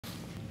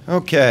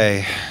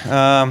Okay.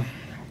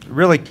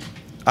 Really,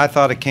 I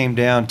thought it came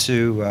down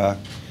to,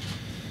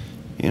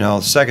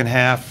 the second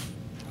half.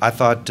 I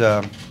thought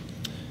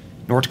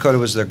North Dakota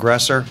was the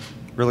aggressor,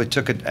 really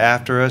took it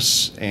after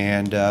us,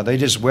 and they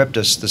just whipped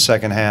us the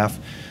second half.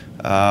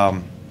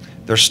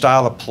 Their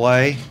style of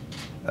play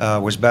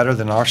was better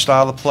than our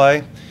style of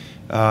play.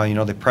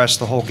 They pressed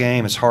the whole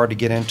game. It's hard to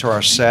get into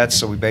our sets,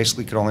 so we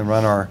basically could only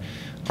run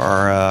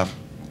our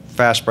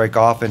fast break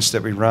offense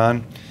that we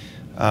run.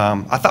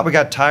 I thought we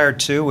got tired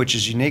too, which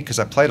is unique because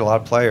I played a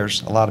lot of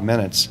players, a lot of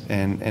minutes,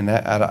 and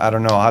that, I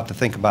don't know. I'll have to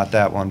think about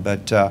that one.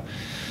 But,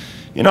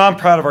 I'm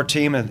proud of our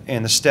team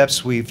and the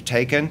steps we've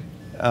taken.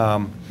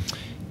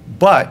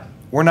 But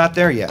we're not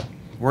there yet.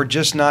 We're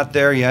just not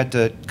there yet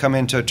to come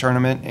into a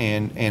tournament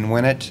and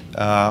win it.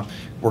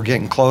 We're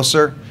getting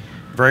closer.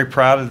 Very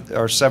proud of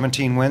our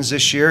 17 wins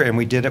this year, and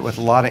we did it with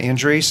a lot of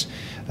injuries.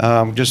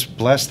 Just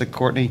blessed that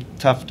Courtney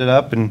toughed it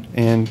up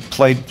and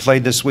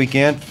played this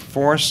weekend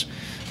for us.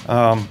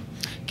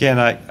 Again,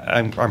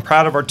 I'm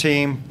proud of our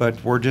team,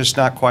 but we're just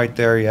not quite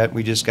there yet.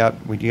 We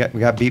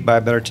got beat by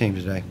a better team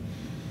today.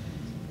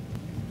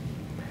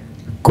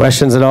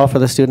 Questions at all for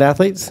the student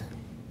athletes?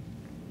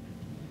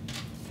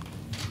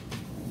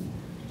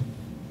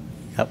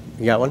 Yep,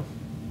 you got one?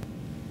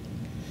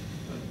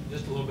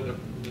 Just a little bit of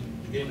the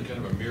game is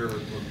kind of a mirror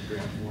of what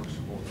Grand Forks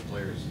for both the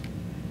players.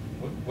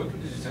 What did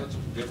you sense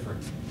was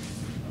different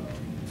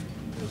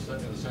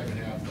in the second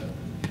half that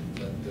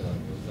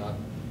was not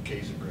the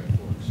case at Grand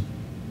Forks?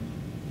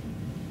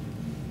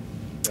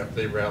 After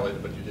they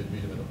rallied, but you did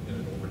beat them in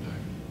an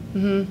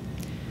overtime.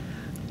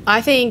 I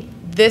think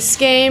this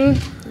game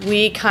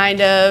we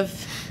kind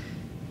of,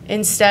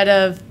 instead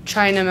of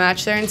trying to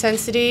match their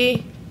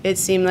intensity, it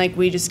seemed like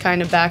we just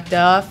kind of backed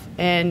off,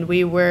 and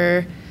we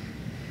were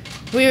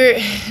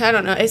I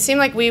don't know, it seemed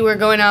like we were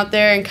going out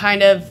there and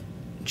kind of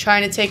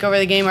trying to take over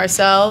the game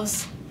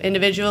ourselves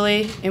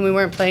individually, and we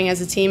weren't playing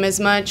as a team as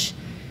much.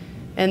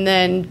 And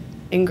then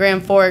in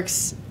Grand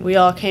Forks, we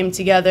all came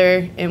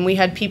together, and we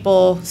had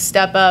people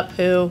step up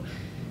who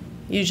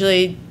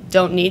usually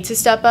don't need to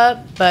step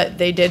up, but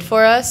they did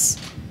for us.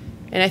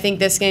 And I think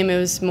this game it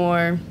was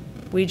more,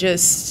 we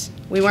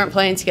weren't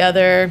playing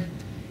together.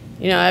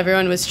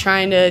 Everyone was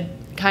trying to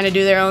kind of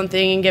do their own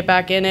thing and get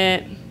back in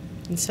it.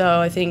 And so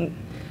I think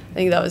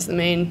that was the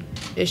main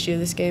issue of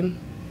this game.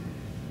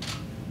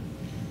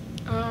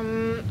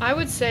 I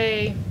would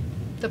say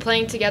the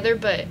playing together,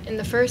 but in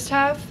the first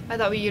half, I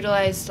thought we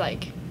utilized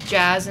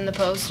jazz in the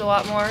post a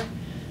lot more,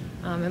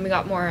 and we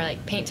got more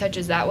paint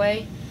touches that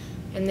way.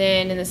 And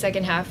then in the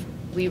second half,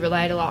 we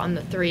relied a lot on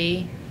the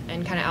three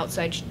and kind of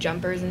outside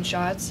jumpers and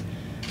shots.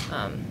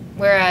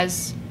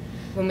 Whereas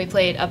when we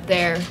played up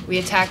there, we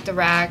attacked the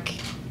rack.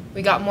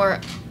 We got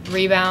more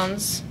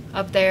rebounds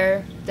up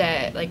there,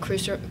 that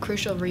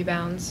crucial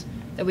rebounds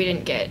that we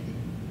didn't get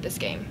this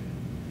game.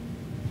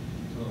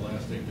 So the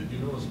last thing, did you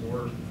notice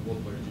more,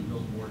 both players, did you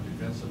notice more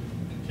defensive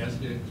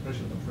intensity,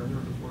 especially in the perimeter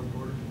of the fourth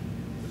quarter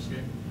this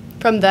game?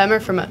 From them or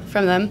from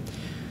them?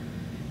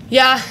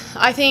 Yeah,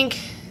 I think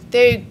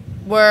they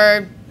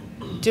were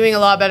doing a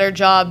lot better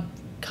job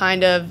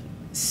kind of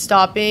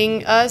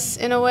stopping us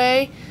in a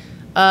way.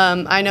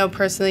 I know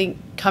personally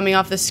coming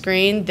off the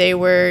screen, they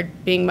were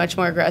being much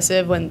more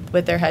aggressive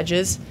with their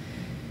hedges.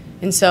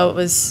 And so it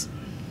was,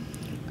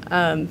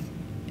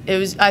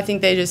 I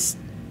think they just,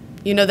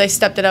 they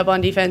stepped it up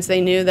on defense.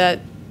 They knew that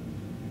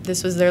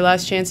this was their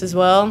last chance as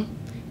well.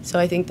 So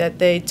I think that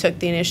they took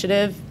the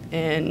initiative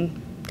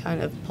and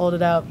kind of pulled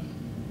it out.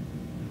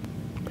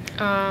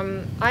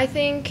 I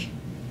think,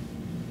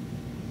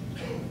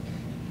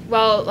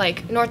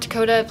 North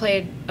Dakota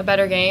played a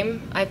better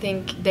game. I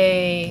think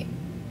they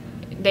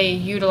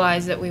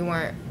utilized that we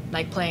weren't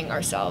playing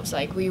ourselves.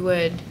 We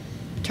would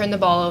turn the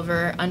ball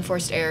over,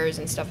 unforced errors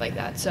and stuff like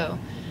that. So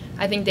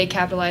I think they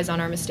capitalized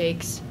on our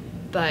mistakes.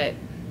 But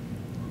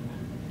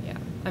yeah,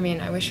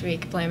 I wish we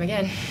could play them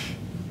again.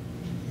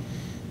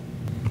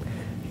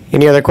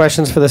 Any other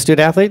questions for the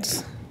student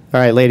athletes? All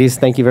right, ladies,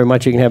 thank you very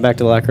much. You can head back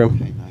to the locker room.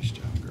 Okay, nice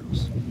job,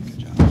 girls. Good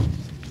job.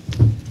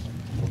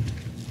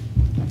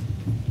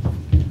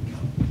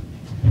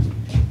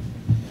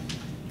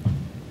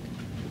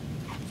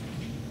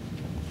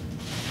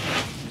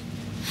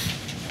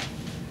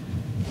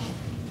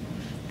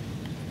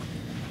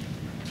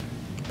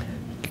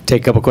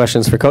 Take a couple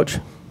questions for Coach.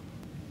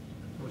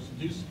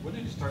 When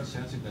did you start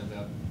sensing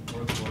that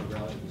North Dakota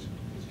rally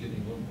was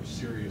getting a little more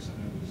serious?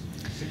 I know it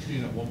was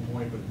 16 at one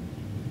point, but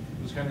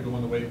it was kind of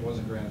going the way it was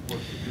in Grand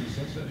Forks. Did you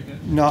sense that again?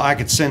 No, I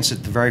could sense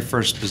it the very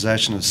first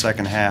possession of the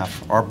second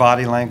half. Our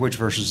body language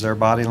versus their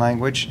body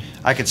language,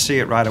 I could see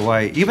it right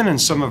away. Even in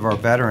some of our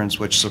veterans,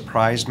 which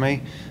surprised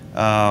me,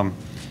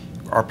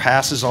 our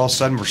passes all of a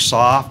sudden were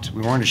soft.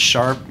 We weren't as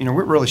sharp.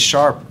 We're really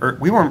sharp.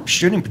 We weren't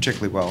shooting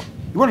particularly well.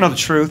 You want to know the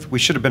truth? We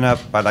should have been up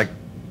by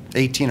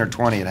 18 or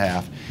 20 at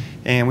half,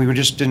 and we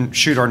just didn't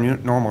shoot our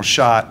normal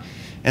shot.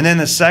 And then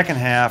the second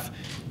half,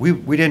 we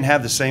didn't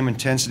have the same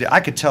intensity.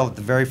 I could tell at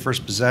the very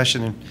first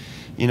possession, and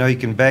you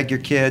can beg your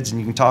kids and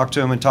you can talk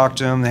to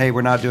them, hey,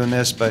 we're not doing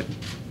this, but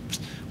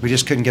We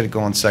just couldn't get it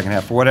going in the second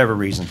half for whatever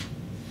reason.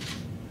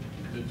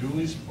 Did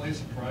Dooley's play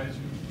surprise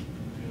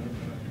you? You know,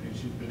 I mean,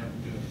 she's been up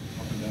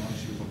and down.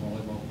 She was a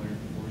volleyball player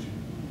before she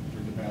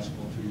turned to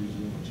basketball 2 years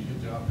ago. But she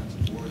hit the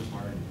offensive boards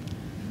hard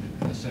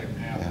in the second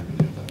half. Yeah.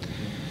 Really hit that.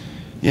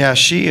 Yeah,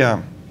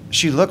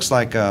 she looks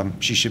like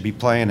she should be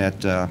playing at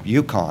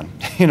UConn.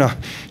 You know,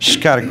 she's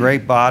got a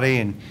great body,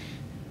 and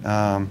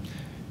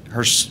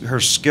her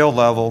skill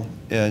level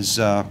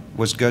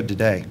was good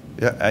today.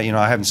 You know,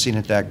 I haven't seen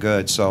it that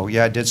good. So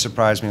yeah, it did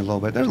surprise me a little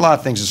bit. There's a lot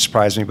of things that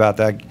surprised me about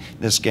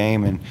this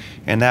game,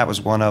 and that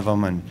was one of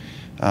them. And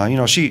you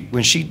know,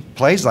 when she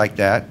plays like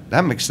that,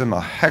 that makes them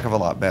a heck of a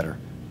lot better.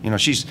 You know,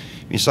 she's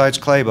besides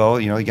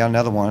Claybo, you know, you got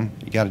another one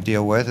you got to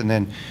deal with, and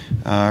then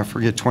I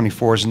forget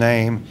 24's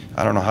name.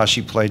 I don't know how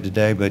she played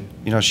today, but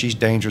you know, she's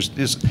dangerous.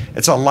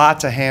 It's a lot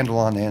to handle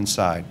on the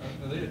inside.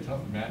 Are they a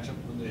tough matchup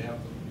when they have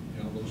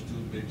those two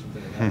bigs that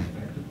they have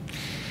affected?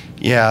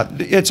 Yeah,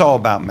 it's all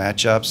about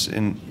matchups,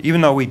 and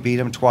even though we beat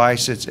them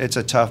twice, it's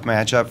a tough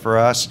matchup for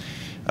us.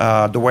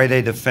 The way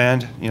they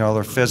defend, you know,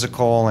 they're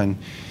physical and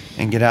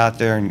get out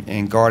there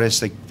and guard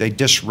us. They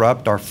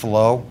disrupt our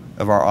flow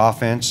of our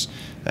offense.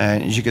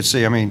 And as you can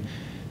see, I mean,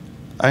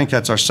 I think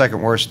that's our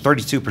second worst,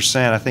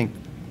 32%. I think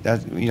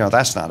that, you know,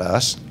 that's not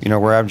us. You know,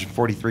 we're averaging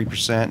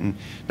 43%, and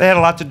they had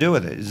a lot to do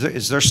with it.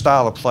 Is their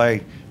style of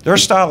play? Their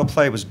style of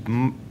play was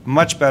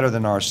much better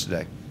than ours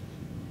today.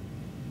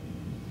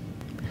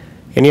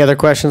 Any other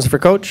questions for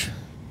Coach?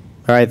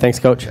 All right, thanks,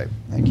 Coach. Okay,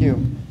 thank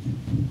you.